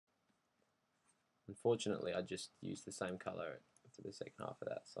Unfortunately, I just used the same color for the second half of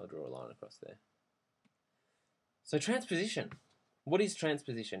that, so I'll draw a line across there. So transposition. What is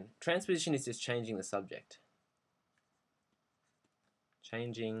transposition? Transposition is just changing the subject.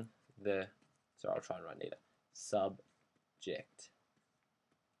 Changing the, sorry, I'll try and write neater. Subject.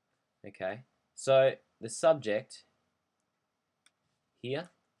 Okay, so the subject here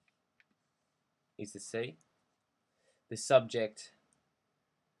is the C. The subject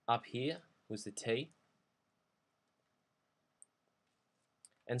up here was the T.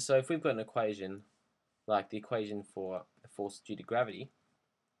 And so if we've got an equation like the equation for a force due to gravity,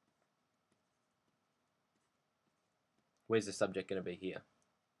 where's the subject going to be here?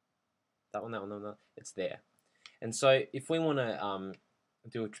 That one, that one, that one, it's there. And so if we want to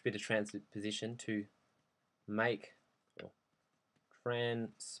do a bit of transposition to make, or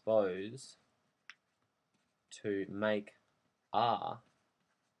transpose to make R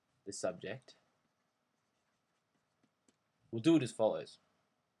the subject, we'll do it as follows.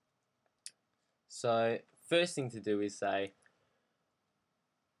 So first thing to do is say,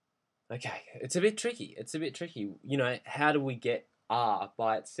 okay, it's a bit tricky. It's a bit tricky. You know, how do we get R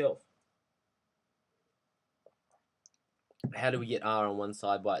by itself? How do we get R on one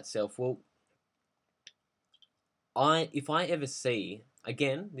side by itself? Well, if I ever see,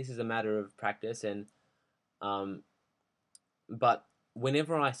 again, this is a matter of practice, and but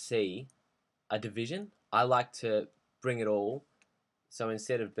whenever I see a division, I like to bring it all. So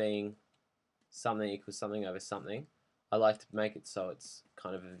instead of being something equals something over something, I like to make it so it's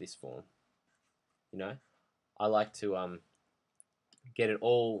kind of in this form. You know, I like to get it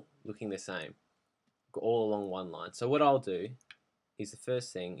all looking the same, all along one line. So what I'll do is, the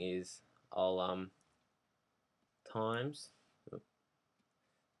first thing is I'll times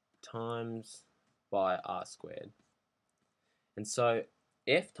by R squared. And so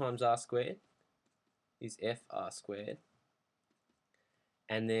F times R squared is FR squared,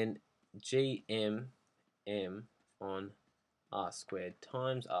 and then GMM on R squared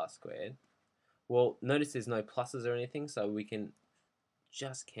times R squared. Well, notice there's no pluses or anything, so we can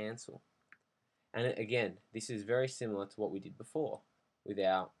just cancel. And again, this is very similar to what we did before with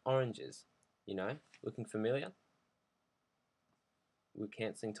our oranges. You know, looking familiar? We're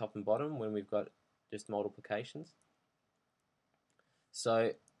cancelling top and bottom when we've got just multiplications.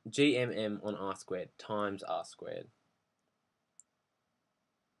 So GMM on R squared times R squared.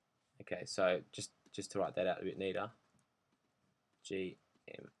 Okay, so just to write that out a bit neater,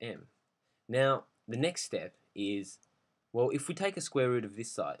 GMM. Now, the next step is, well, if we take a square root of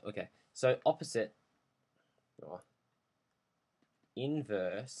this side, okay, so opposite, or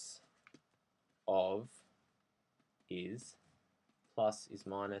inverse of is plus is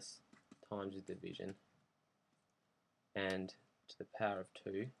minus times the division, and to the power of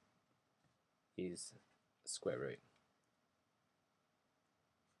 2 is square root.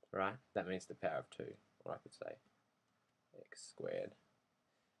 Right? That means the power of 2, or I could say x squared.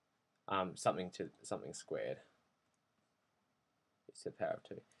 Something squared is to the power of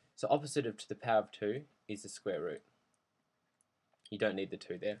 2. So opposite of to the power of 2 is the square root. You don't need the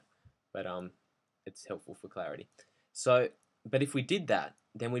 2 there, but it's helpful for clarity. So, but if we did that,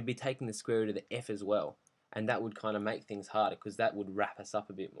 then we'd be taking the square root of the f as well, and that would kind of make things harder because that would wrap us up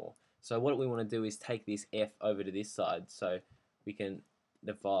a bit more. So what we want to do is take this f over to this side, so we can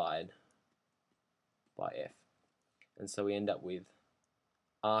divide by f, and so we end up with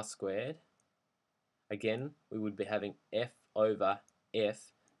r squared. Again, we would be having f over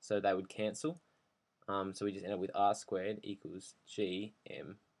f, so they would cancel. So we just end up with r squared equals g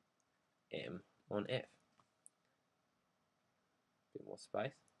m on f. Bit more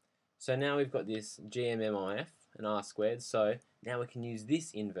space. So now we've got this GMM on f and r squared, so now we can use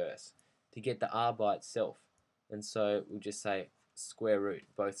this inverse to get the r by itself. And so we'll just say square root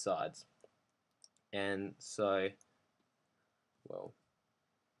both sides. And so, well,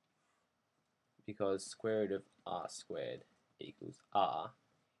 because square root of r squared equals r,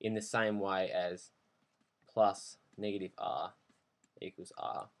 in the same way as plus negative r equals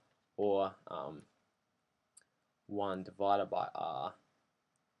r, or 1 divided by r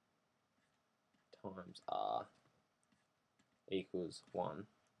times r equals 1,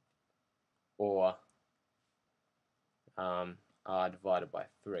 or r divided by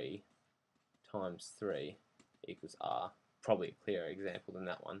 3 times 3 equals r. Probably a clearer example than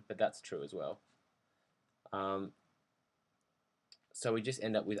that one, but that's true as well. So we just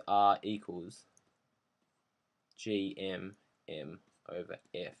end up with r equals GMM over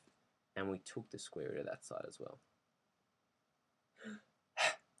f, and we took the square root of that side as well.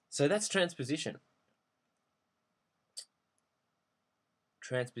 So that's transposition.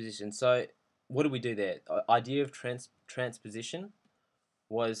 So what did we do there? Idea of transposition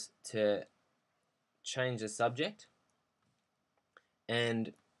was to change the subject,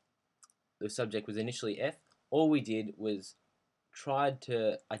 and the subject was initially F. All we did was tried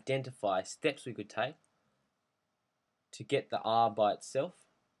to identify steps we could take to get the R by itself,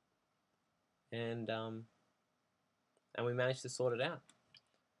 and we managed to sort it out.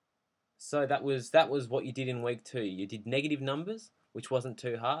 So that was what you did in week 2. You did negative numbers, which wasn't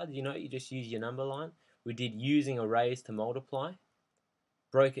too hard. You know, you just use your number line. We did using arrays to multiply,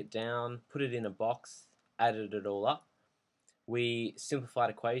 broke it down, put it in a box, added it all up. We simplified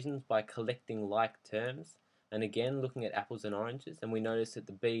equations by collecting like terms, and again looking at apples and oranges, and we noticed that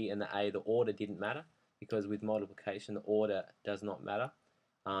the B and the A, the order didn't matter, because with multiplication the order does not matter.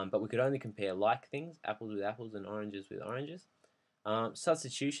 But we could only compare like things, apples with apples and oranges with oranges.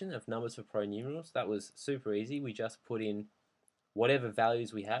 Substitution of numbers for pronumerals, that was super easy. We just put in whatever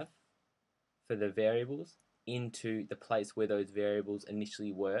values we have for the variables into the place where those variables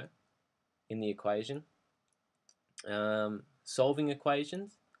initially were in the equation. Solving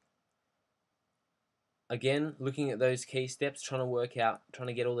equations, again looking at those key steps, trying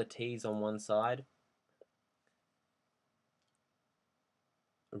to get all the t's on one side.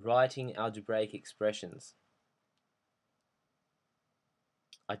 Writing algebraic expressions,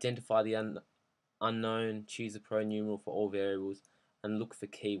 identify the unknown, choose a pronumeral for all variables, and look for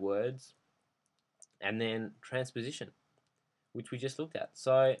key words. And then transposition, which we just looked at.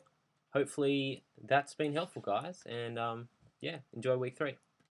 So hopefully that's been helpful, guys, and yeah, enjoy week 3.